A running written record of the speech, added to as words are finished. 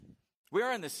We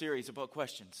are in this series about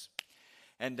questions.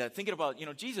 And thinking about,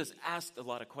 Jesus asked a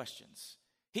lot of questions.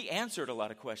 He answered a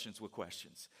lot of questions with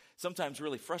questions, sometimes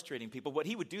really frustrating people, but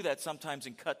he would do that sometimes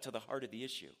and cut to the heart of the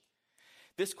issue.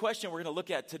 This question we're going to look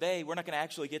at today, we're not going to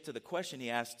actually get to the question he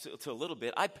asked to a little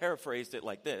bit. I paraphrased it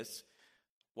like this.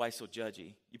 Why so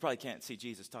judgy? You probably can't see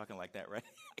Jesus talking like that, right?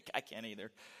 I can't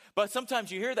either. But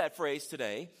sometimes you hear that phrase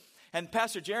today, and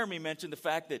Pastor Jeremy mentioned the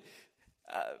fact that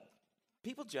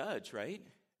people judge, right?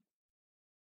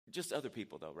 Just other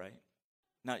people though, right?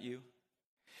 Not you.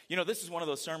 This is one of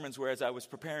those sermons where as I was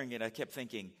preparing it, I kept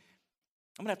thinking,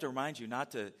 I'm going to have to remind you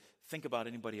not to think about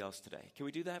anybody else today. Can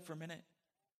we do that for a minute?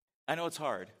 I know it's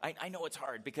hard. I know it's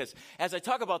hard because as I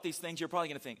talk about these things, you're probably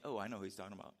going to think, oh, I know who he's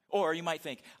talking about. Or you might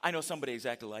think, I know somebody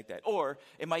exactly like that. Or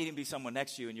it might even be someone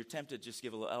next to you and you're tempted to just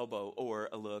give a little elbow or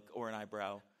a look or an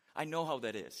eyebrow. I know how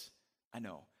that is. I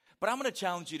know. But I'm going to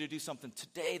challenge you to do something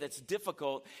today that's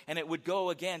difficult, and it would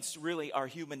go against really our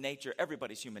human nature,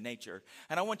 everybody's human nature.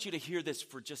 And I want you to hear this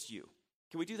for just you.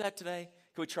 Can we do that today?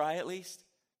 Can we try at least?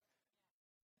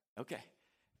 Okay.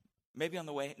 Maybe on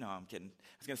the way, no, I'm kidding.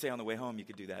 I was going to say on the way home you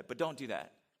could do that, but don't do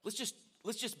that. Let's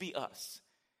just be us.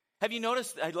 Have you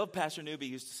noticed, I love Pastor Newby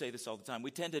used to say this all the time,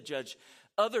 we tend to judge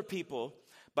other people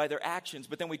by their actions,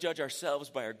 but then we judge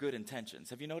ourselves by our good intentions.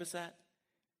 Have you noticed that?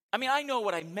 I know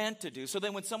what I meant to do, so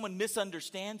then when someone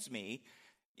misunderstands me,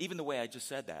 even the way I just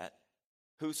said that,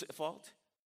 whose fault?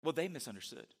 Well, they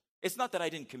misunderstood. It's not that I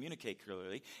didn't communicate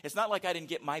clearly. It's not like I didn't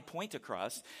get my point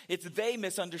across. It's they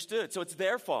misunderstood, so it's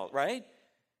their fault, right?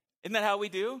 Isn't that how we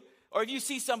do? Or if you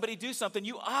see somebody do something,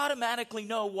 you automatically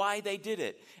know why they did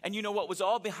it. And you know what was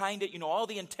all behind it. You know all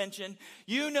the intention.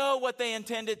 You know what they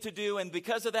intended to do. And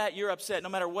because of that, you're upset no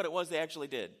matter what it was they actually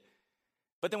did.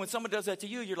 But then when someone does that to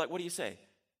you, you're like, what do you say?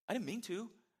 I didn't mean to.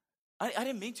 I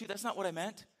didn't mean to. That's not what I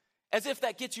meant. As if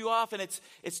that gets you off and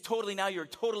it's totally, now you're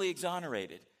totally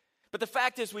exonerated. But the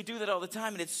fact is we do that all the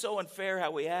time and it's so unfair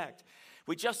how we act.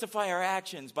 We justify our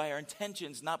actions by our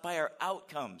intentions, not by our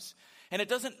outcomes. And it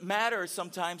doesn't matter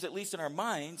sometimes, at least in our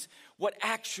minds, what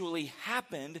actually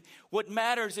happened. What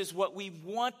matters is what we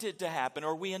wanted to happen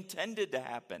or we intended to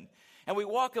happen. And we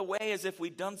walk away as if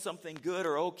we've done something good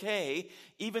or okay,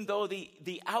 even though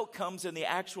the outcomes and the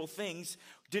actual things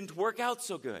didn't work out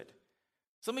so good.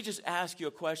 So let me just ask you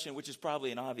a question, which is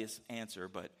probably an obvious answer,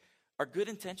 but are good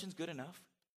intentions good enough?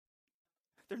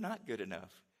 They're not good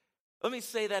enough. Let me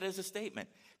say that as a statement.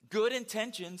 Good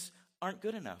intentions aren't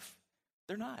good enough.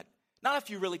 They're not. Not if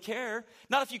you really care.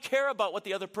 Not if you care about what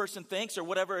the other person thinks or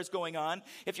whatever is going on.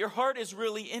 If your heart is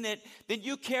really in it, then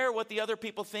you care what the other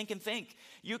people think and think.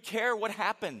 You care what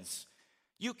happens.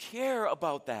 You care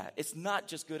about that. It's not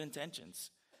just good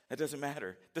intentions. That doesn't matter.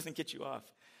 It doesn't get you off.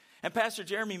 And Pastor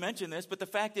Jeremy mentioned this, but the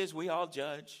fact is we all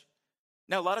judge.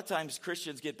 Now, a lot of times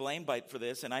Christians get blamed for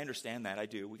this, and I understand that. I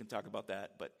do. We can talk about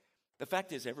that. But the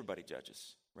fact is everybody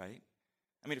judges, right?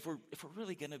 If we're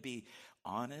really going to be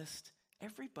honest,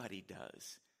 everybody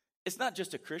does. It's not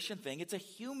just a Christian thing. It's a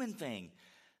human thing.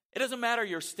 It doesn't matter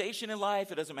your station in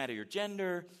life. It doesn't matter your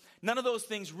gender. None of those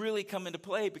things really come into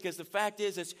play because the fact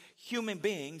is, as human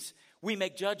beings, we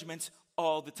make judgments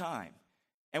all the time.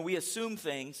 And we assume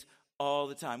things all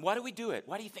the time. Why do we do it?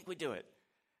 Why do you think we do it?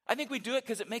 I think we do it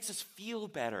because it makes us feel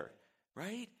better,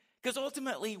 right? Because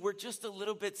ultimately, we're just a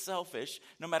little bit selfish,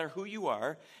 no matter who you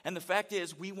are. And the fact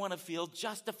is, we want to feel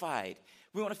justified.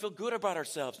 We want to feel good about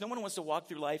ourselves. No one wants to walk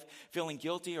through life feeling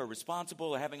guilty or responsible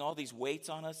or having all these weights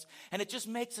on us. And it just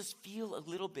makes us feel a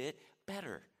little bit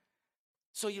better.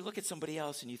 So you look at somebody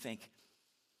else and you think,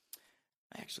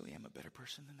 I actually am a better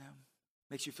person than them.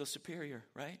 Makes you feel superior,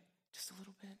 right? Just a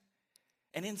little bit.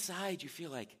 And inside, you feel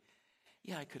like,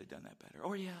 yeah, I could have done that better.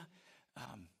 Or,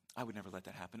 I would never let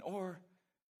that happen. Or,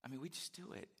 we just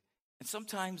do it. And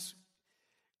sometimes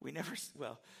we never,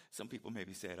 some people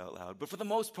maybe say it out loud, but for the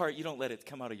most part, you don't let it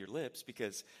come out of your lips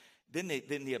because then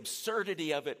the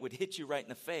absurdity of it would hit you right in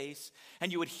the face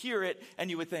and you would hear it and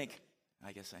you would think,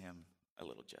 I guess I am a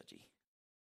little judgy.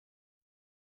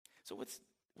 So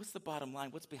what's the bottom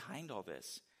line? What's behind all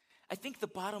this? I think the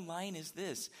bottom line is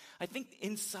this. I think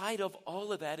inside of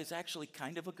all of that is actually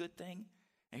kind of a good thing.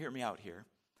 Now hear me out here.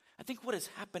 I think what has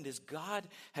happened is God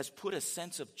has put a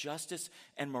sense of justice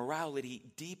and morality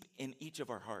deep in each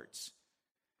of our hearts.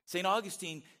 St.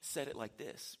 Augustine said it like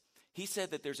this. He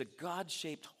said that there's a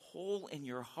God-shaped hole in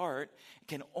your heart that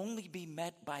can only be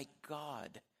met by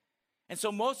God. And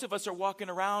so most of us are walking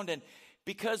around, and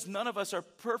because none of us are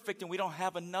perfect and we don't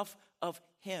have enough of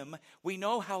Him, we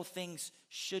know how things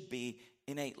should be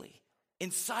innately.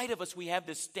 Inside of us, we have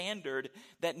this standard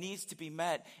that needs to be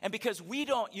met. And because we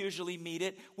don't usually meet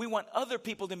it, we want other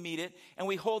people to meet it, and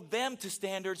we hold them to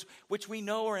standards which we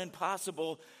know are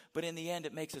impossible. But in the end,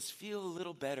 it makes us feel a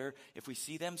little better if we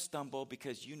see them stumble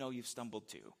because you know you've stumbled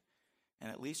too. And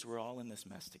at least we're all in this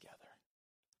mess together.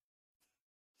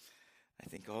 I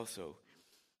think also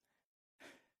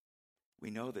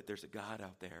we know that there's a God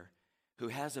out there who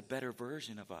has a better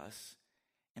version of us.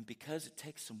 And because it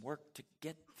takes some work to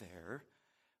get there,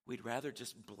 we'd rather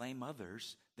just blame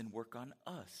others than work on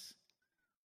us.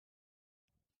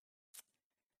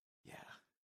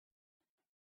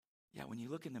 Yeah, when you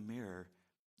look in the mirror,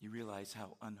 you realize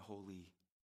how unholy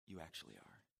you actually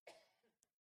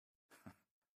are.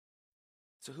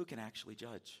 So who can actually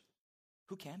judge?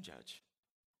 Who can judge?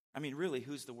 I mean, really,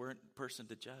 who's the person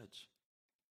to judge?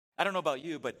 I don't know about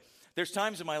you, but there's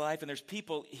times in my life and there's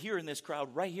people here in this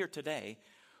crowd right here today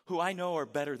who I know are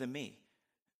better than me.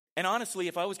 And honestly,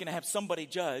 if I was going to have somebody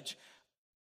judge,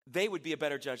 they would be a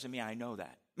better judge than me. I know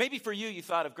that. Maybe for you, you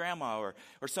thought of grandma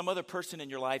or some other person in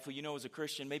your life who you know is a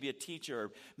Christian, maybe a teacher,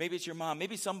 or maybe it's your mom,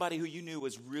 maybe somebody who you knew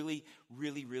was really,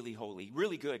 really, really holy,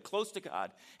 really good, close to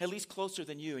God, at least closer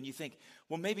than you. And you think,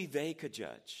 well, maybe they could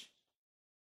judge.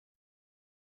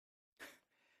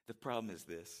 The problem is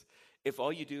this. If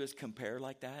all you do is compare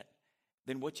like that,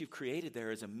 then what you've created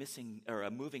there is a missing or a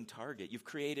moving target. You've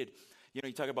created, you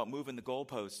talk about moving the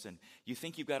goalposts, and you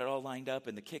think you've got it all lined up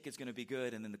and the kick is going to be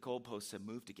good, and then the goalposts have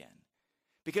moved again.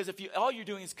 Because if all you're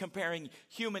doing is comparing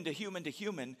human to human to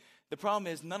human, the problem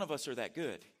is none of us are that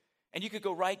good. And you could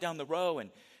go right down the row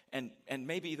and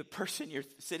maybe the person you're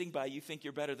sitting by, you think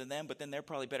you're better than them, but then they're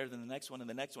probably better than the next one and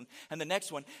the next one and the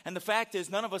next one. And the fact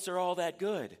is none of us are all that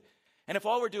good. And if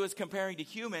all we're doing is comparing to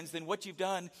humans, then what you've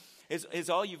done is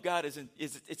all you've got is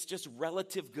it's just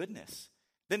relative goodness.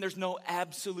 Then there's no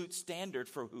absolute standard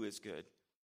for who is good.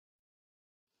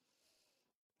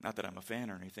 Not that I'm a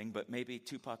fan or anything, but maybe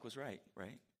Tupac was right?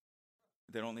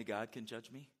 That only God can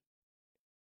judge me?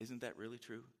 Isn't that really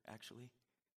true, actually?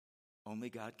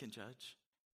 Only God can judge?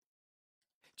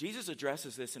 Jesus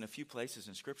addresses this in a few places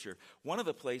in Scripture. One of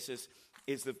the places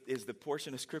is the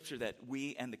portion of Scripture that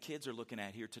we and the kids are looking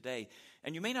at here today.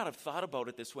 And you may not have thought about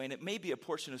it this way, and it may be a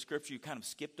portion of Scripture you kind of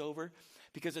skipped over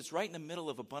because it's right in the middle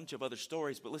of a bunch of other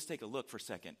stories, but let's take a look for a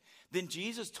second. Then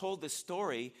Jesus told this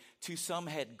story to some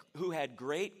who had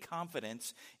great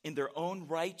confidence in their own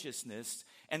righteousness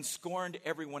and scorned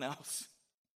everyone else.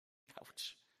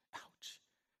 Ouch.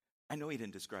 I know he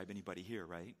didn't describe anybody here,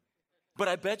 right? But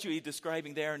I bet you he's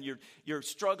describing there, and you're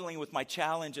struggling with my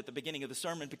challenge at the beginning of the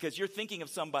sermon because you're thinking of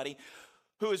somebody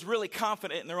who is really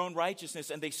confident in their own righteousness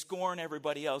and they scorn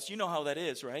everybody else. You know how that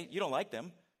is, right? You don't like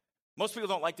them. Most people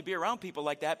don't like to be around people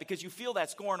like that because you feel that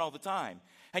scorn all the time.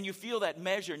 And you feel that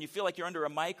measure, and you feel like you're under a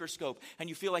microscope, and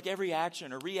you feel like every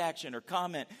action or reaction or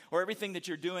comment or everything that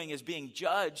you're doing is being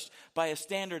judged by a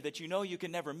standard that you know you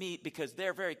can never meet because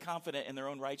they're very confident in their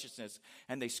own righteousness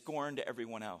and they scorned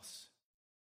everyone else.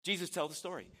 Jesus tells the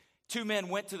story. 2 men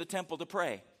went to the temple to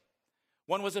pray.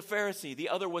 One was a Pharisee. The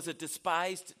other was a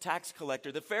despised tax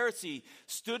collector. The Pharisee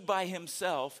stood by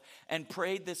himself and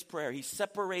prayed this prayer. He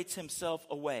separates himself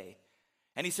away.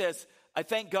 And he says, I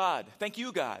thank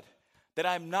you, God, that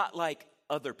I'm not like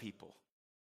other people.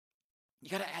 You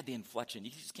got to add the inflection.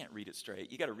 You just can't read it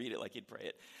straight. You got to read it like you'd pray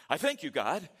it. I thank you,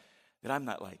 God, that I'm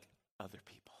not like other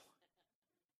people.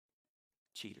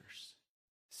 Cheaters,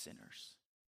 sinners.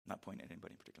 I'm not pointing at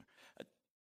anybody in particular.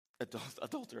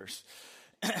 Adulterers.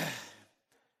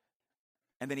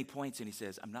 And then he points and he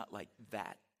says, I'm not like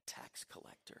that tax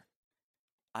collector.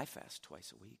 I fast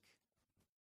twice a week.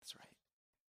 That's right.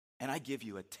 And I give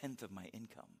you 1/10 of my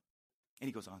income. And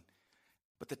he goes on.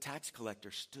 But the tax collector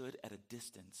stood at a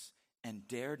distance and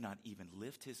dared not even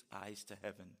lift his eyes to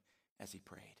heaven as he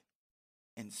prayed.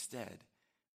 Instead,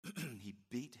 he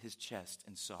beat his chest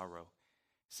in sorrow,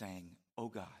 saying, Oh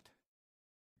God.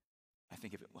 I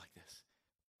think of it like this.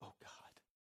 Oh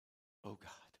God,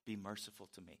 be merciful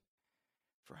to me,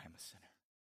 for I am a sinner.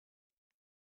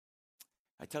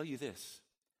 I tell you this,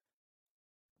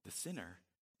 the sinner,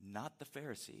 not the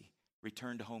Pharisee,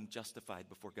 returned home justified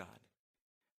before God.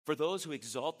 For those who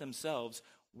exalt themselves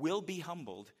will be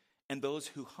humbled, and those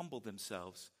who humble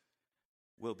themselves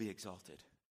will be exalted.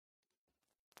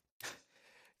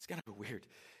 It's kind of a weird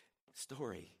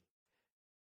story.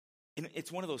 And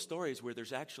it's one of those stories where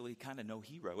there's actually kind of no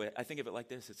hero. I think of it like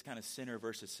this. It's kind of sinner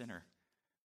versus sinner.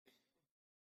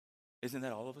 Isn't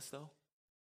that all of us, though?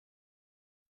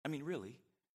 I mean, really.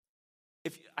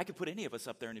 If I could put any of us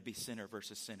up there and it'd be sinner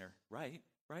versus sinner, right?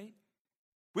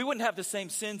 We wouldn't have the same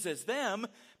sins as them,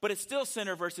 but it's still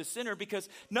sinner versus sinner because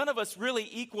none of us really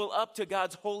equal up to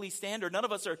God's holy standard. None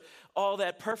of us are all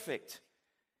that perfect.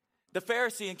 The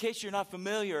Pharisee, in case you're not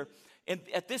familiar,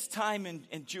 at this time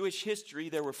in Jewish history,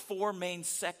 there were 4 main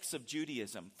sects of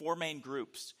Judaism, 4 main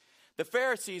groups. The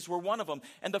Pharisees were one of them,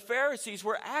 and the Pharisees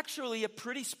were actually a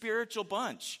pretty spiritual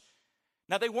bunch.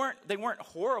 Now, they weren't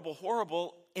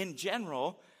horrible in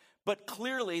general, but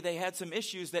clearly they had some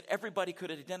issues that everybody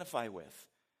could identify with.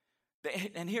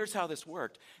 And here's how this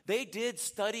worked. They did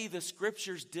study the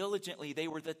scriptures diligently. They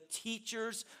were the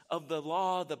teachers of the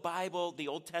law, the Bible, the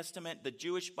Old Testament, the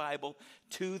Jewish Bible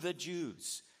to the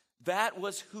Jews. That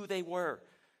was who they were.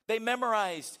 They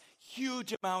memorized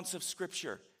huge amounts of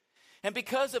scripture. And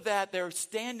because of that, their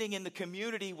standing in the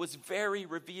community was very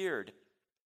revered.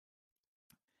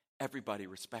 Everybody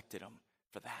respected them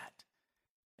for that.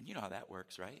 And you know how that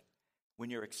works, right?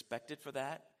 When you're expected for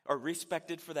that, or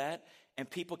respected for that, and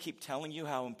people keep telling you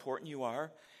how important you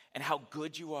are, and how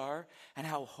good you are, and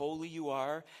how holy you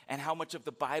are, and how much of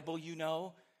the Bible you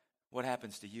know, what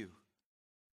happens to you?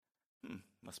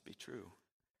 Must be true.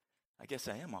 I guess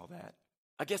I am all that.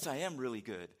 I guess I am really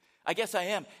good. I guess I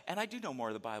am. And I do know more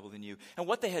of the Bible than you. And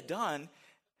what they had done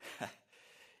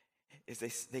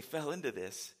is they fell into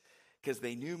this because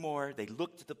they knew more, they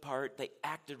looked the part, they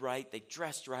acted right, they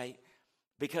dressed right.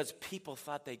 Because people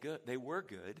thought they were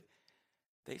good,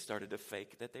 they started to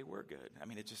fake that they were good. I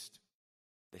mean,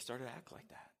 they started to act like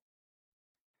that.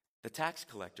 The tax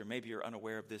collector, maybe you're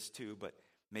unaware of this too, but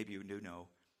maybe you do know.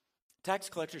 Tax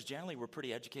collectors generally were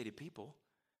pretty educated people,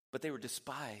 but they were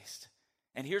despised.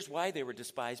 And here's why they were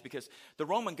despised, because the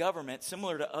Roman government,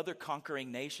 similar to other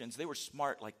conquering nations, they were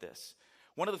smart like this.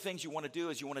 One of the things you want to do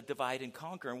is you want to divide and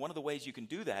conquer. And one of the ways you can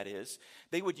do that is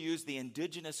they would use the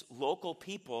indigenous local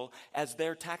people as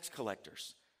their tax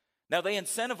collectors. Now, they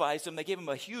incentivized them. They gave them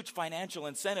a huge financial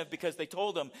incentive because they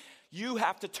told them, you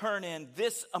have to turn in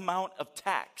this amount of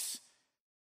tax.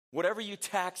 Whatever you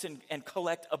tax and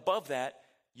collect above that,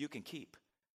 you can keep.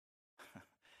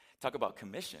 Talk about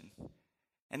commission.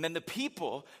 And then the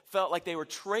people felt like they were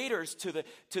traitors to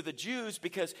the Jews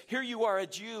because here you are a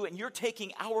Jew and you're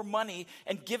taking our money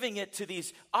and giving it to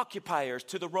these occupiers,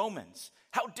 to the Romans.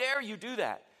 How dare you do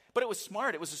that? But it was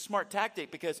smart. It was a smart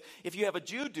tactic because if you have a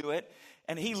Jew do it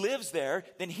and he lives there,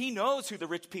 then he knows who the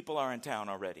rich people are in town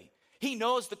already. He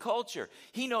knows the culture.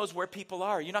 He knows where people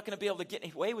are. You're not going to be able to get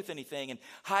away with anything and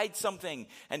hide something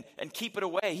and keep it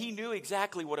away. He knew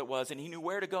exactly what it was and he knew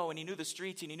where to go and he knew the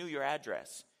streets and he knew your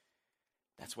address.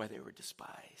 That's why they were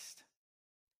despised.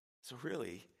 So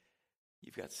really,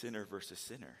 you've got sinner versus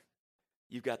sinner.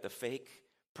 You've got the fake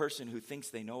person who thinks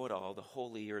they know it all, the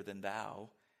holier than thou.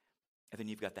 And then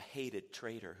you've got the hated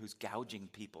traitor who's gouging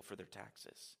people for their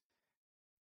taxes.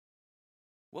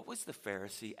 What was the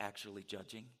Pharisee actually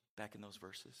judging back in those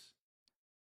verses?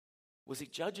 Was he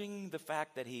judging the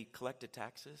fact that he collected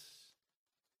taxes?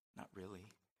 Not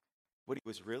really. What he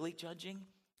was really judging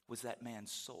was that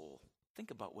man's soul. Think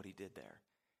about what he did there.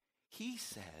 He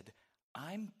said,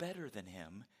 I'm better than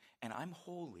him and I'm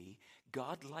holy.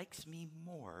 God likes me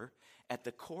more at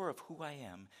the core of who I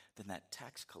am than that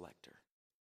tax collector.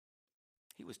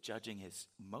 He was judging his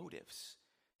motives.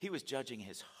 He was judging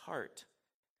his heart.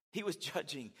 He was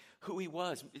judging who he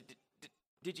was.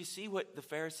 Did you see what the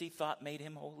Pharisee thought made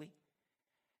him holy?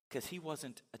 Because he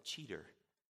wasn't a cheater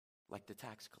like the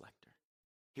tax collector.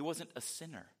 He wasn't a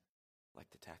sinner like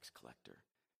the tax collector.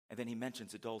 And then he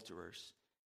mentions adulterers.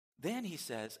 Then he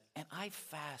says, and I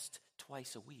fast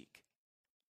twice a week.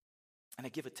 And I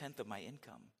give 1/10 of my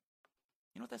income.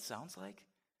 You know what that sounds like?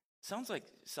 Sounds like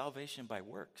salvation by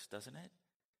works, doesn't it?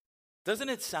 Doesn't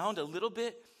it sound a little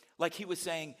bit like he was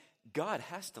saying, God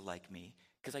has to like me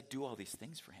because I do all these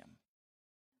things for him.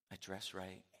 I dress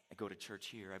right. I go to church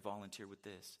here. I volunteer with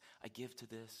this. I give to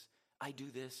this. I do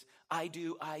this. I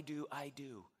do.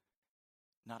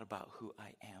 Not about who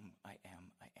I am.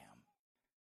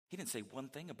 He didn't say one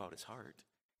thing about his heart.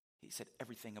 He said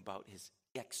everything about his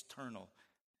external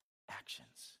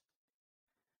actions.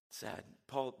 Sad.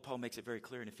 Paul makes it very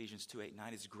clear in Ephesians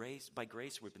 2:8-9. It's grace, by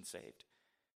grace we've been saved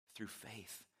through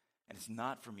faith. And it's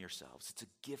not from yourselves. It's a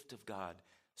gift of God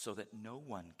so that no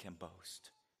one can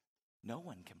boast. No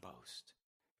one can boast.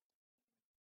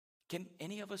 Can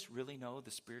any of us really know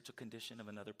the spiritual condition of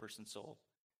another person's soul?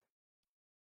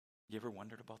 You ever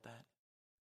wondered about that?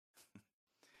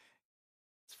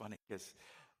 It's funny because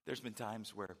there's been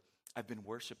times where I've been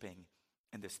worshiping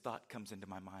and this thought comes into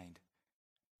my mind.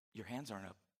 Your hands aren't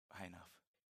up high enough.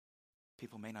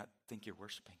 People may not think you're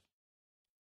worshiping.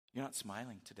 You're not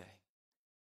smiling today.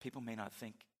 People may not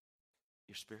think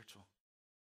you're spiritual.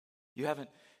 You haven't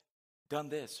done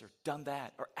this or done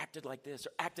that or acted like this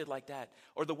or acted like that,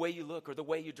 or the way you look or the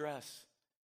way you dress.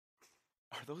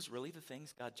 Are those really the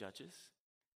things God judges?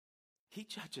 He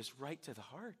judges right to the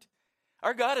heart.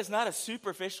 Our God is not a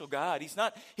superficial God. He's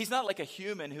not like a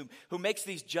human who makes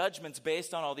these judgments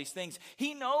based on all these things.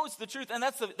 He knows the truth. And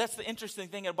that's the interesting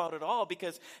thing about it all,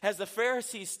 because as the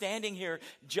Pharisees standing here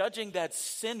judging that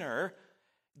sinner,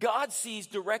 God sees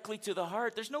directly to the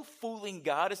heart. There's no fooling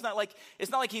God. It's not like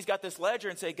he's got this ledger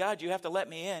and say, God, you have to let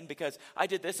me in because I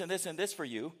did this and this and this for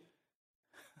you.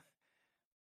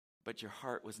 But your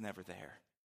heart was never there.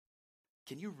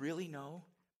 Can you really know?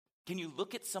 Can you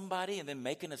look at somebody and then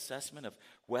make an assessment of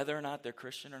whether or not they're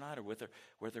Christian or not, or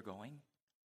where they're going?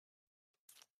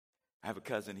 I have a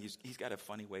cousin, he's got a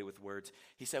funny way with words.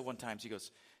 He said one time, he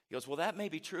goes, well, that may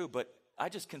be true, but I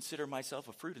just consider myself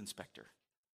a fruit inspector.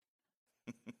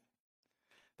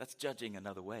 That's judging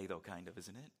another way, though, kind of,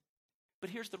 isn't it?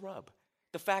 But here's the rub.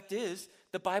 The fact is,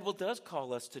 the Bible does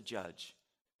call us to judge.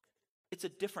 It's a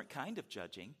different kind of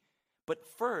judging. But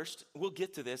first, we'll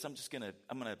get to this. I'm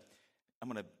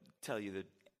gonna tell you the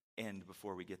end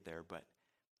before we get there. But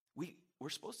we're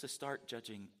supposed to start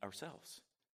judging ourselves,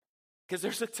 because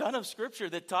there's a ton of scripture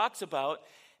that talks about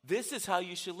this is how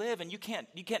you should live, and you can't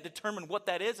determine what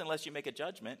that is unless you make a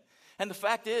judgment. And the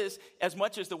fact is, as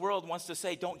much as the world wants to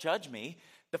say, don't judge me,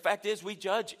 the fact is we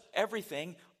judge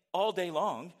everything all day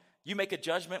long. You make a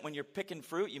judgment when you're picking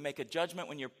fruit. You make a judgment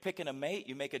when you're picking a mate.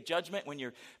 You make a judgment when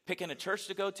you're picking a church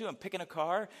to go to and picking a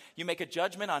car. You make a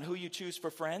judgment on who you choose for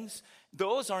friends.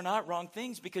 Those are not wrong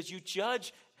things, because you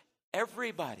judge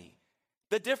everybody.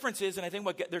 The difference is, and I think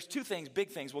there's two things, big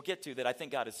things we'll get to that I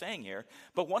think God is saying here.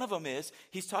 But one of them is,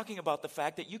 he's talking about the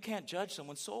fact that you can't judge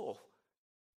someone's soul.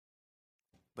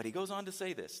 But he goes on to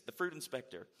say this, the fruit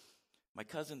inspector, my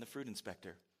cousin, the fruit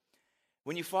inspector.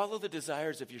 When you follow the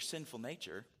desires of your sinful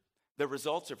nature, the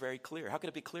results are very clear. How could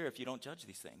it be clear if you don't judge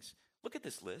these things? Look at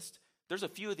this list. There's a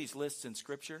few of these lists in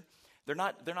Scripture. They're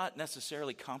not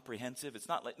necessarily comprehensive. It's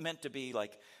not meant to be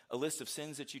like a list of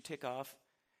sins that you tick off.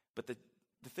 But the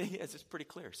thing is, it's pretty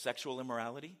clear. Sexual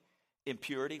immorality,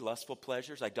 impurity, lustful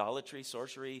pleasures, idolatry,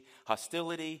 sorcery,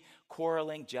 hostility,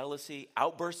 quarreling, jealousy,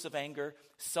 outbursts of anger,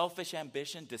 selfish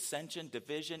ambition, dissension,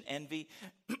 division, envy,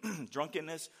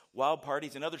 drunkenness, wild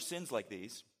parties, and other sins like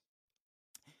these.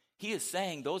 He is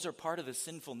saying those are part of the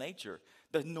sinful nature,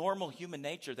 the normal human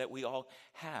nature that we all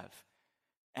have.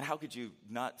 And how could you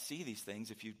not see these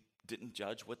things if you didn't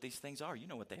judge what these things are? You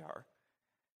know what they are.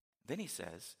 Then he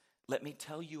says, let me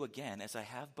tell you again, as I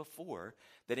have before,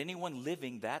 that anyone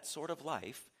living that sort of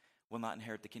life will not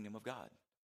inherit the kingdom of God.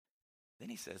 Then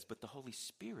he says, but the Holy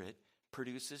Spirit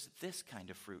produces this kind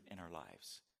of fruit in our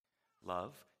lives: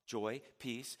 love, joy,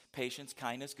 peace, patience,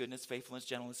 kindness, goodness, faithfulness,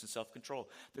 gentleness, and self-control.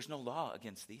 There's no law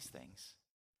against these things.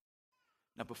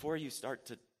 Now, before you start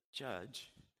to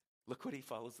judge, look what he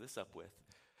follows this up with.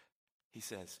 He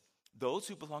says, those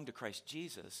who belong to Christ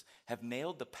Jesus have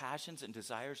nailed the passions and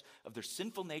desires of their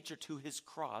sinful nature to his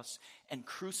cross and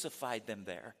crucified them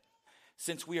there.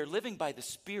 Since we are living by the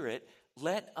Spirit,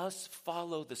 let us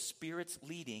follow the Spirit's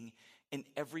leading in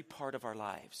every part of our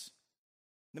lives.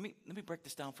 Let me break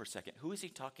this down for a second. Who is he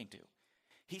talking to?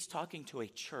 He's talking to a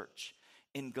church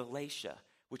in Galatia,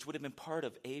 which would have been part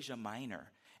of Asia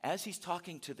Minor. As he's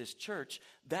talking to this church,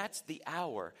 that's the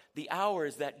hour. The hour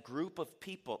is that group of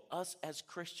people, us as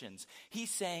Christians.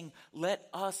 He's saying, let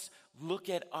us look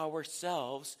at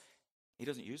ourselves. He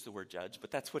doesn't use the word judge,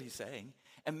 but that's what he's saying.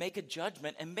 And make a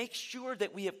judgment and make sure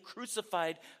that we have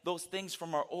crucified those things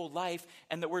from our old life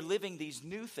and that we're living these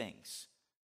new things.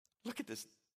 Look at this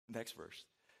next verse.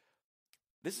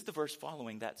 This is the verse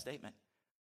following that statement.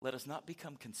 Let us not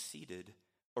become conceited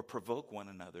or provoke one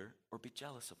another or be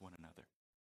jealous of one another.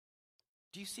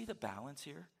 Do you see the balance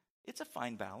here? It's a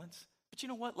fine balance. But you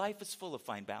know what? Life is full of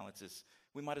fine balances.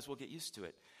 We might as well get used to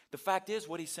it. The fact is,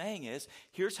 what he's saying is,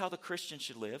 here's how the Christian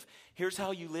should live. Here's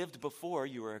how you lived before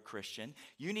you were a Christian.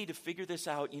 You need to figure this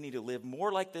out. You need to live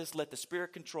more like this. Let the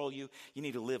Spirit control you. You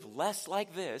need to live less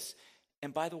like this.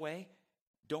 And by the way,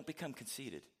 don't become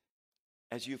conceited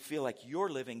as you feel like you're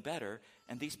living better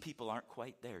and these people aren't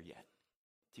quite there yet.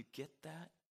 Do you get that?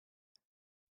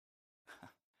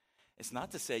 It's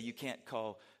not to say you can't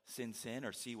call sin sin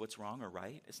or see what's wrong or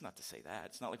right. It's not to say that.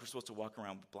 It's not like we're supposed to walk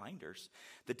around with blinders.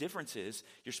 The difference is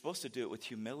you're supposed to do it with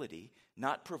humility,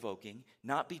 not provoking,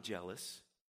 not be jealous.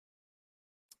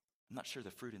 I'm not sure the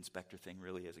fruit inspector thing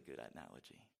really is a good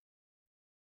analogy.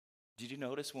 Did you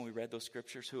notice when we read those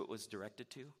scriptures who it was directed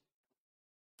to? It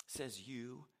says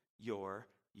you, your,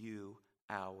 you,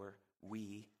 our,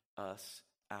 we, us,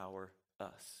 our,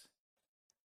 us.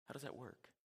 How does that work?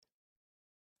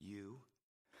 You,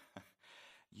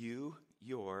 You,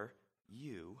 your,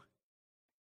 you.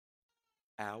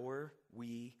 Our,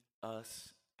 we,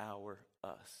 us, our,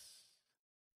 us.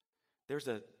 There's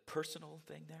a personal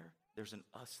thing there. There's an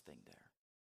us thing there.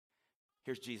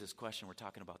 Here's Jesus' question we're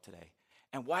talking about today.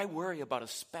 And why worry about a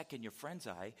speck in your friend's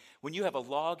eye when you have a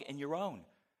log in your own?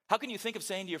 How can you think of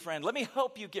saying to your friend, let me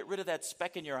help you get rid of that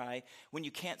speck in your eye when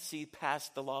you can't see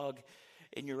past the log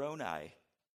in your own eye?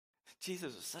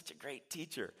 Jesus was such a great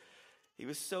teacher. He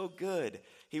was so good.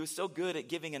 He was so good at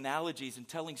giving analogies and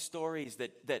telling stories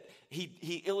that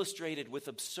he illustrated with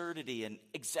absurdity and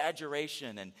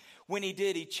exaggeration. And when he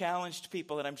did, he challenged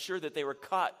people, and I'm sure that they were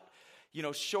caught,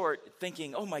 short,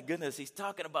 thinking, oh my goodness, he's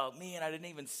talking about me, and I didn't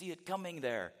even see it coming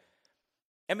there.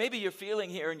 And maybe you're feeling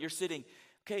here and you're sitting,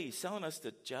 okay, he's telling us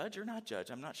to judge or not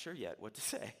judge. I'm not sure yet what to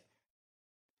say.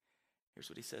 Here's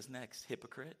what he says next.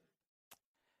 Hypocrite.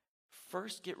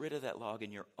 First, get rid of that log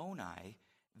in your own eye.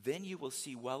 Then you will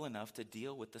see well enough to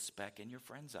deal with the speck in your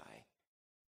friend's eye.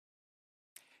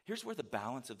 Here's where the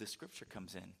balance of this scripture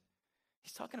comes in.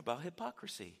 He's talking about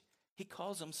hypocrisy. He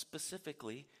calls them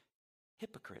specifically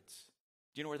hypocrites.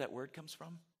 Do you know where that word comes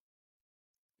from?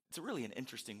 It's really an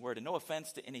interesting word. And no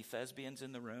offense to any thespians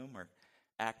in the room or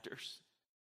actors,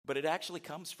 but it actually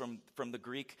comes from the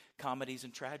Greek comedies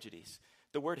and tragedies.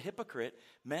 The word hypocrite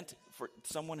meant for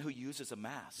someone who uses a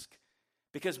mask.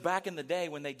 Because back in the day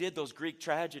when they did those Greek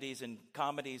tragedies and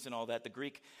comedies and all that, the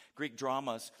Greek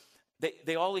dramas,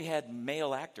 they only had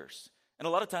male actors. And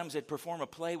a lot of times they'd perform a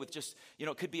play with just,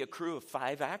 it could be a crew of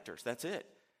 5 actors. That's it.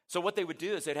 So what they would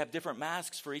do is they'd have different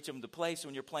masks for each of them to play. So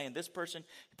when you're playing this person,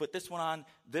 you put this one on.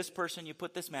 This person, you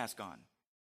put this mask on.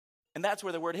 And that's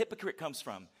where the word hypocrite comes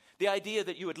from. The idea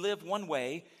that you would live one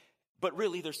way, but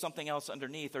really there's something else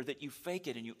underneath, or that you fake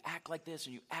it and you act like this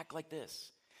and you act like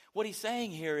this. What he's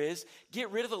saying here is,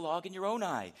 get rid of the log in your own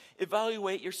eye.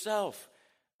 Evaluate yourself.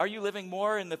 Are you living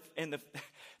more in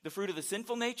the fruit of the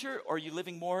sinful nature, or are you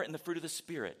living more in the fruit of the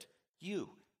Spirit? You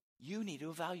need to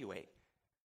evaluate.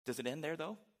 Does it end there,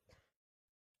 though?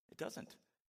 It doesn't.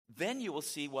 Then you will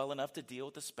see well enough to deal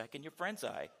with the speck in your friend's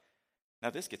eye. Now,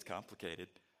 this gets complicated.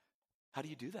 How do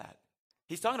you do that?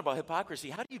 He's talking about hypocrisy.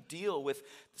 How do you deal with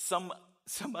some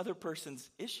other person's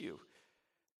issue?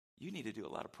 You need to do a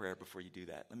lot of prayer before you do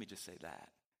that. Let me just say that,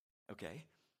 okay?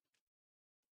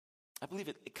 I believe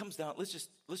it comes down, let's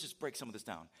just break some of this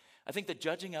down. I think that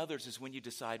judging others is when you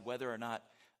decide whether or not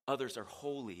others are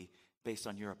holy based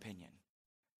on your opinion.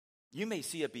 You may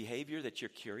see a behavior that you're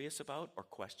curious about or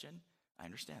question. I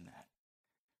understand that.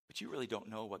 But you really don't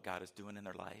know what God is doing in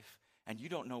their life. And you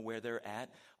don't know where they're at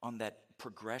on that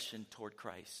progression toward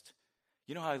Christ.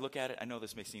 You know how I look at it? I know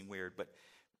this may seem weird, but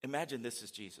imagine this is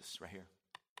Jesus right here.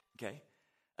 Okay?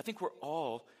 I think we're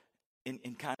all in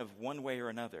kind of one way or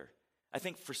another. I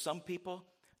think for some people,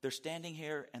 they're standing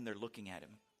here and they're looking at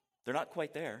him. They're not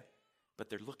quite there, but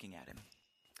they're looking at him.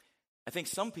 I think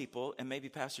some people, and maybe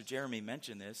Pastor Jeremy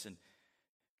mentioned this, and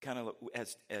kind of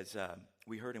as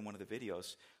we heard in one of the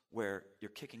videos, where you're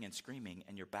kicking and screaming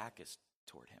and your back is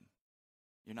toward him.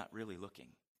 You're not really looking.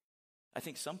 I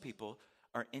think some people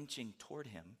are inching toward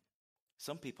him.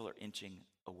 Some people are inching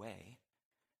away.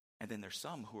 And then there's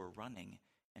some who are running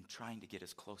and trying to get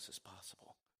as close as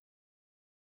possible.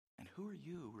 And who are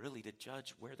you really to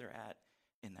judge where they're at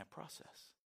in that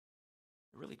process?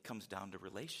 It really comes down to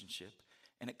relationship,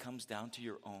 and it comes down to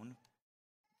your own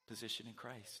position in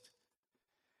Christ.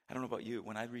 I don't know about you.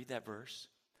 When I read that verse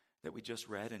that we just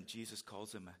read, and Jesus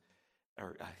calls him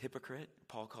a hypocrite,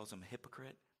 Paul calls him a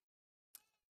hypocrite,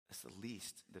 that's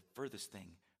the furthest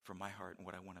thing from my heart and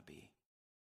what I want to be.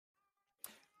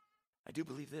 I do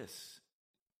believe this.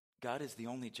 God is the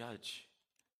only judge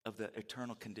of the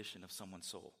eternal condition of someone's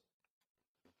soul.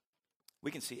 We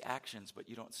can see actions, but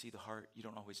you don't see the heart. You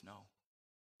don't always know.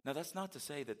 Now, that's not to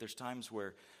say that there's times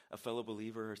where a fellow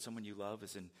believer or someone you love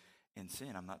is in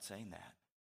sin. I'm not saying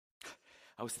that.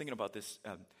 I was thinking about this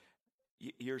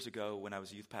years ago when I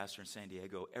was a youth pastor in San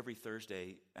Diego. Every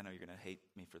Thursday, I know you're going to hate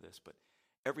me for this, but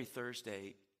every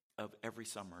Thursday of every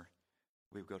summer,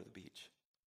 we would go to the beach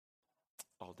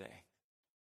all day.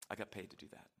 I got paid to do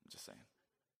that. I'm just saying.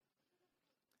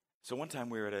 So one time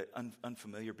we were at an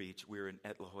unfamiliar beach. We were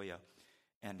at La Jolla,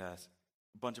 and a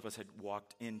bunch of us had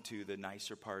walked into the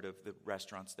nicer part of the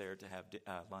restaurants there to have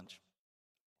lunch.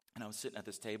 And I was sitting at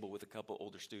this table with a couple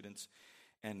older students.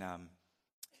 And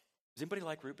does anybody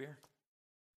like root beer?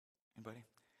 Anybody?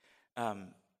 I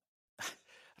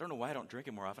don't know why I don't drink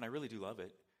it more often. I really do love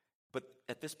it. But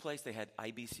at this place, they had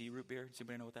IBC root beer. Does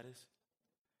anybody know what that is?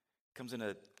 Comes in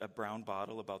a brown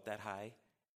bottle about that high,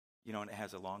 and it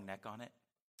has a long neck on it.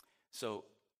 So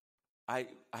I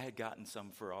had gotten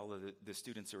some for all of the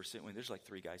students that were sitting with. There's like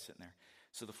 3 guys sitting there.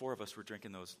 So the four of us were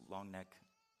drinking those long neck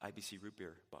IBC root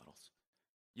beer bottles.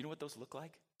 You know what those look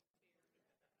like?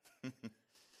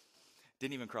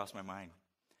 Didn't even cross my mind.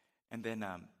 And then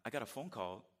I got a phone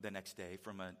call the next day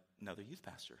from another youth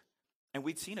pastor. And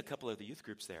we'd seen a couple of the youth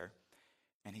groups there.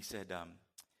 And he said,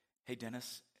 hey,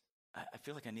 Dennis, I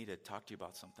feel like I need to talk to you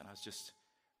about something. It's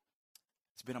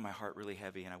been on my heart really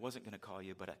heavy, and I wasn't going to call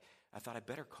you, but I thought I'd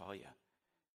better call you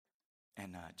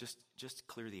and just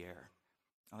clear the air.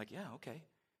 I'm like, yeah, okay.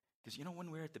 Because when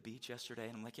we were at the beach yesterday,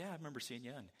 and I'm like, yeah, I remember seeing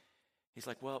you. And he's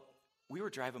like, well, we were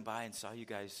driving by and saw you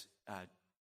guys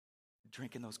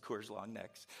drinking those Coors Long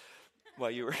Necks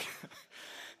while you were. I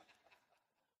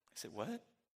said, what?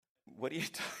 What are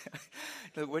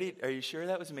you are you sure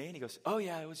that was me? And he goes, oh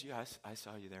yeah, it was you. I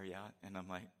saw you there, yeah. And I'm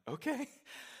like, okay.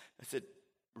 I said,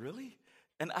 really?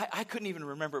 And I couldn't even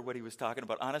remember what he was talking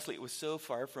about. Honestly, it was so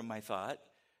far from my thought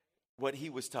what he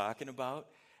was talking about.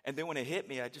 And then when it hit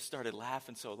me, I just started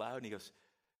laughing so loud. And he goes,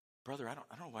 brother, I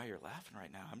don't know why you're laughing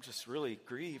right now. I'm just really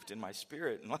grieved in my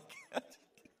spirit. And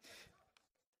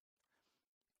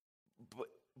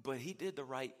but he did the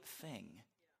right thing.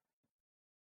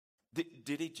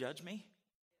 Did he judge me?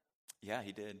 Yeah,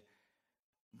 he did.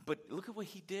 But look at what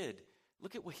he did.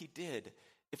 Look at what he did.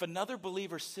 If another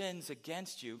believer sins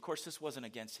against you, of course this wasn't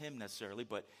against him necessarily,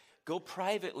 but go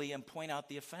privately and point out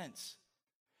the offense.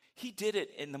 He did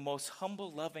it in the most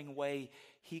humble, loving way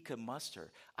he could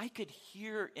muster. I could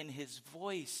hear in his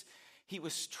voice, he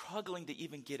was struggling to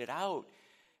even get it out.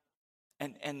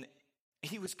 And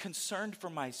he was concerned for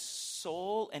my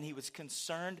soul, and he was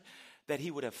concerned that he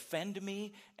would offend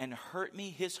me and hurt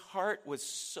me. His heart was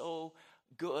so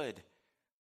good.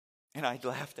 And I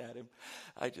laughed at him.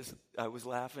 I was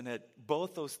laughing at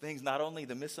both those things, not only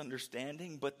the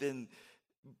misunderstanding, but then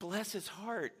bless his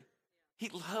heart. He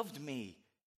loved me.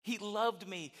 He loved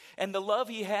me. And the love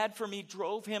he had for me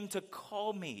drove him to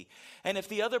call me. And if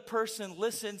the other person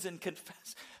listens and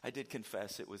confess, I did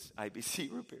confess it was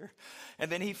IBC root beer.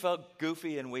 And then he felt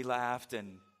goofy and we laughed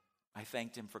and I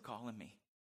thanked him for calling me.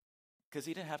 Because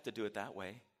he didn't have to do it that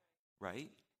way, right?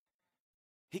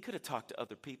 He could have talked to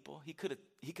other people. He could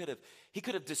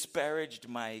have disparaged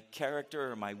my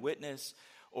character or my witness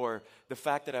or the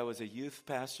fact that I was a youth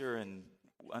pastor and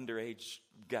underage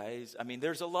guys. I mean,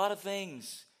 there's a lot of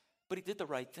things, but he did the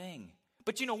right thing.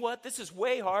 But you know what? This is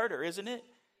way harder, isn't it?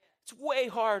 It's way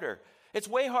harder. It's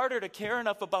way harder to care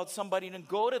enough about somebody and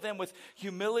go to them with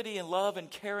humility and love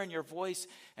and care in your voice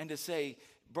and to say,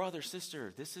 brother,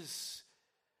 sister,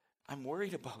 I'm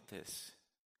worried about this.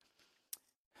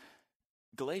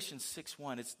 Galatians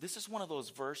 6:1, this is one of those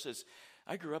verses.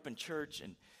 I grew up in church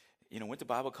and went to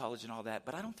Bible college and all that,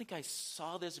 but I don't think I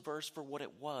saw this verse for what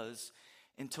it was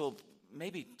until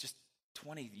maybe just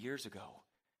 20 years ago.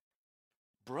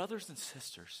 Brothers and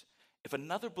sisters, if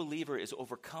another believer is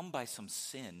overcome by some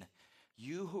sin,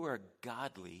 you who are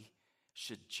godly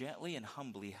should gently and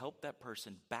humbly help that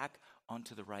person back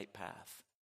onto the right path.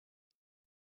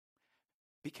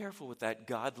 Be careful with that,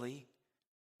 godly.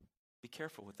 Be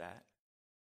careful with that.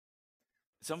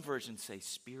 Some versions say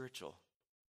spiritual.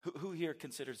 Who here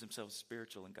considers themselves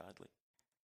spiritual and godly?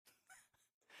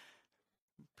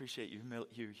 Appreciate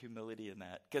your humility in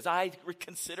that. Because I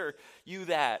consider you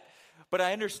that. But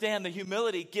I understand the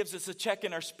humility gives us a check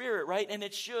in our spirit, right? And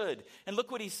it should. And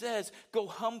look what he says. Go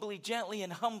humbly, gently,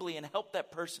 and humbly and help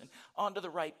that person onto the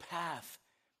right path.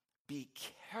 Be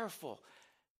careful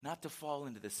not to fall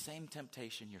into the same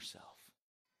temptation yourself.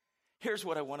 Here's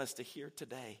what I want us to hear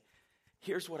today.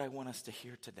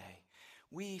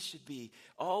 We should be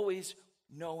always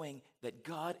knowing that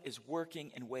God is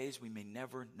working in ways we may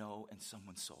never know in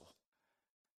someone's soul.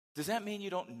 Does that mean you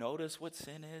don't notice what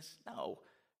sin is? No,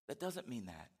 that doesn't mean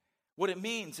that. What it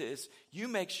means is you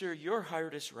make sure your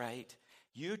heart is right,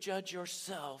 you judge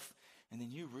yourself, and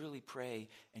then you really pray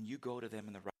and you go to them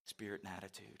in the right spirit and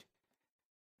attitude.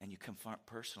 And you confront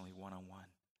personally one-on-one.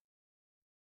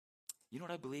 You know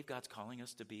what I believe God's calling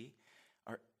us to be?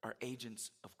 Our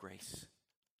agents of grace.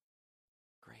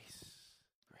 Grace.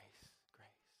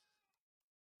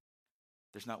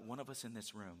 There's not one of us in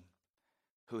this room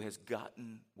who has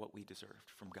gotten what we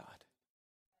deserved from God.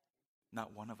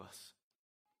 Not one of us.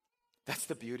 That's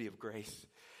the beauty of grace.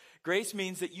 Grace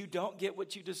means that you don't get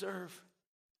what you deserve.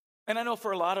 And I know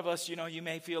for a lot of us, you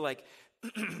may feel like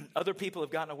other people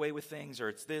have gotten away with things, or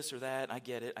it's this or that. I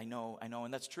get it. I know,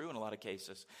 and that's true in a lot of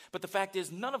cases. But the fact is,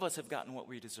 none of us have gotten what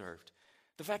we deserved.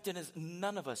 The fact is,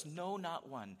 none of us, no, not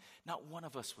one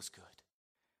of us was good.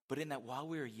 But in that while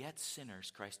we were yet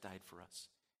sinners, Christ died for us.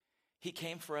 He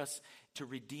came for us to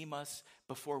redeem us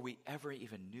before we ever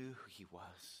even knew who he was.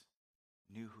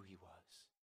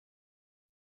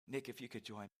 Nick, if you could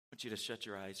join, I want you to shut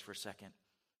your eyes for a second,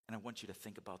 and I want you to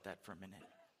think about that for a minute.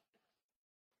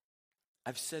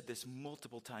 I've said this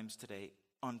multiple times today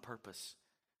on purpose.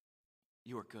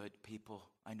 You are good people.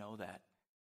 I know that.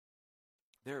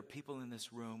 There are people in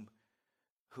this room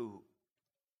who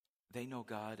they know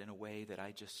God in a way that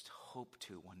I just hope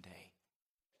to one day.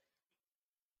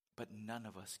 But none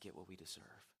of us get what we deserve.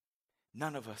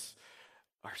 None of us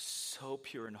are so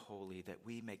pure and holy that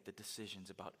we make the decisions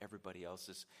about everybody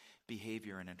else's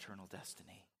behavior and eternal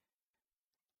destiny.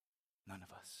 None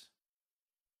of us.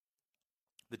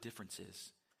 The difference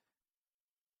is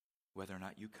whether or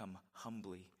not you come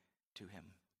humbly to him.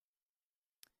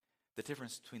 The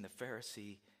difference between the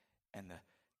Pharisee and the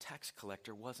tax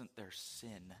collector wasn't their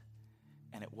sin,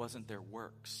 and it wasn't their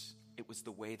works. It was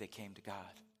the way they came to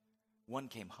God. One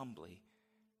came humbly,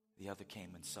 the other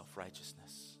came in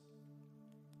self-righteousness.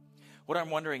 What I'm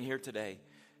wondering here today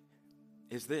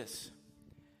is this.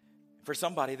 For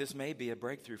somebody, this may be a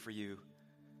breakthrough for you.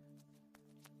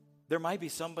 There might be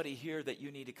somebody here that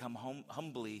you need to come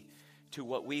humbly to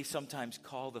what we sometimes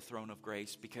call the throne of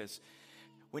grace, because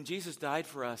when Jesus died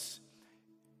for us,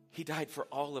 he died for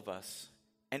all of us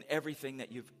and everything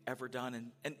that you've ever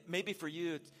done. And maybe for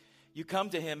you, you come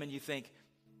to him and you think,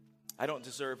 I don't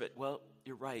deserve it. Well,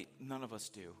 you're right. None of us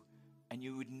do. And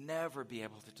you would never be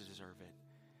able to deserve it.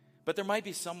 But there might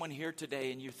be someone here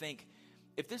today and you think,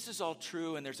 if this is all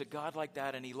true and there's a God like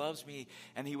that and he loves me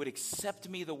and he would accept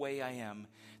me the way I am,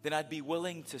 then I'd be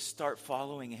willing to start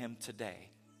following him today.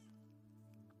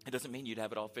 It doesn't mean you'd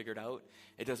have it all figured out.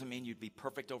 It doesn't mean you'd be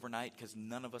perfect overnight, because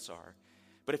none of us are.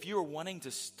 But if you are wanting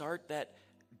to start that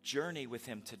journey with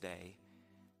him today,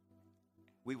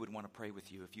 we would want to pray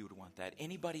with you if you would want that.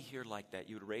 Anybody here like that,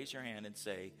 you would raise your hand and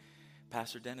say,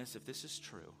 Pastor Dennis, if this is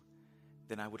true,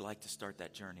 then I would like to start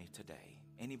that journey today.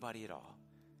 Anybody at all?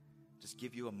 Just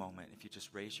give you a moment if you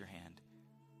just raise your hand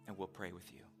and we'll pray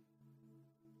with you.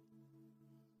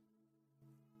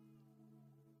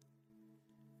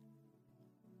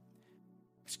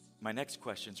 My next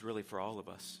question is really for all of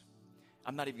us.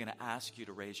 I'm not even going to ask you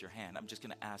to raise your hand. I'm just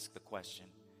going to ask the question,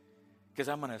 because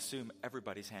I'm going to assume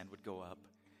everybody's hand would go up.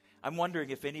 I'm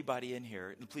wondering if anybody in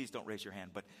here, and please don't raise your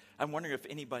hand, but I'm wondering if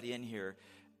anybody in here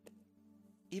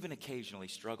even occasionally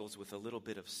struggles with a little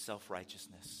bit of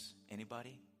self-righteousness.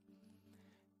 Anybody?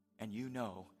 And you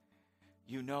know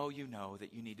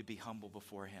that you need to be humble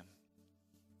before him.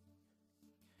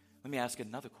 Let me ask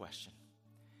another question.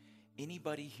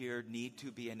 Anybody here need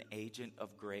to be an agent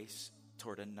of grace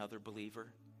toward another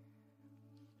believer?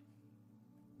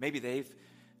 Maybe they've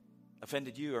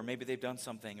offended you, or maybe they've done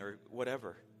something, or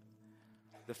whatever.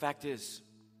 The fact is,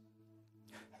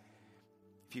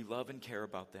 if you love and care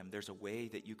about them, there's a way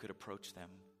that you could approach them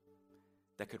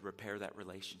that could repair that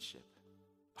relationship.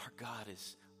 Our God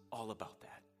is all about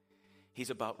that. He's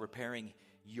about repairing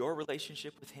your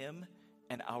relationship with him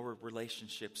and our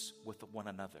relationships with one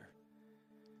another.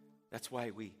 That's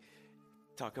why we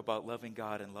talk about loving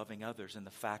God and loving others, and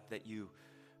the fact that you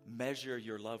measure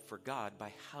your love for God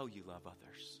by how you love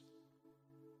others.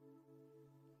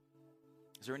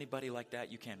 Is there anybody like that?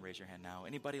 You can raise your hand now.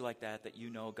 Anybody like that you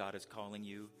know God is calling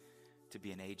you to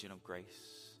be an agent of grace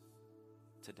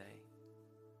today?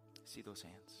 See those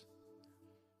hands.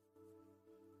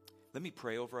 Let me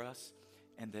pray over us,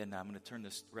 and then I'm going to turn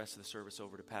this rest of the service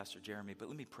over to Pastor Jeremy, but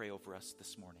let me pray over us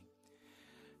this morning.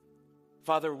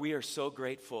 Father, we are so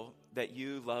grateful that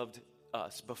you loved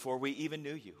us before we even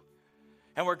knew you.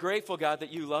 And we're grateful, God,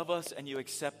 that you love us and you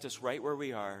accept us right where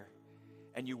we are,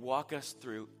 and you walk us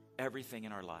through everything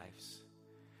in our lives.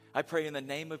 I pray in the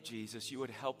name of Jesus, you would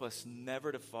help us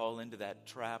never to fall into that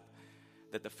trap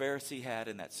that the Pharisee had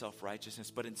in that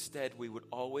self-righteousness, but instead we would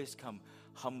always come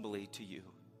humbly to you.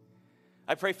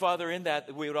 I pray, Father, in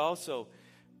that we would also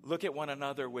look at one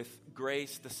another with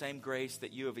grace, the same grace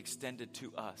that you have extended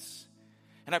to us.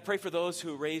 And I pray for those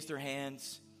who raised their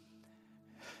hands,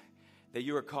 that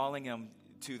you are calling them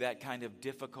to that kind of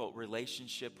difficult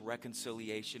relationship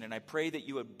reconciliation. And I pray that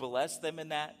you would bless them in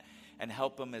that and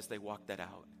help them as they walk that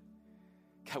out.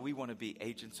 God, we want to be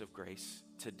agents of grace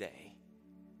today.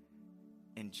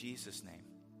 In Jesus' name,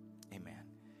 amen.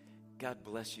 God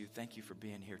bless you. Thank you for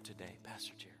being here today,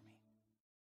 Pastor Jeremy.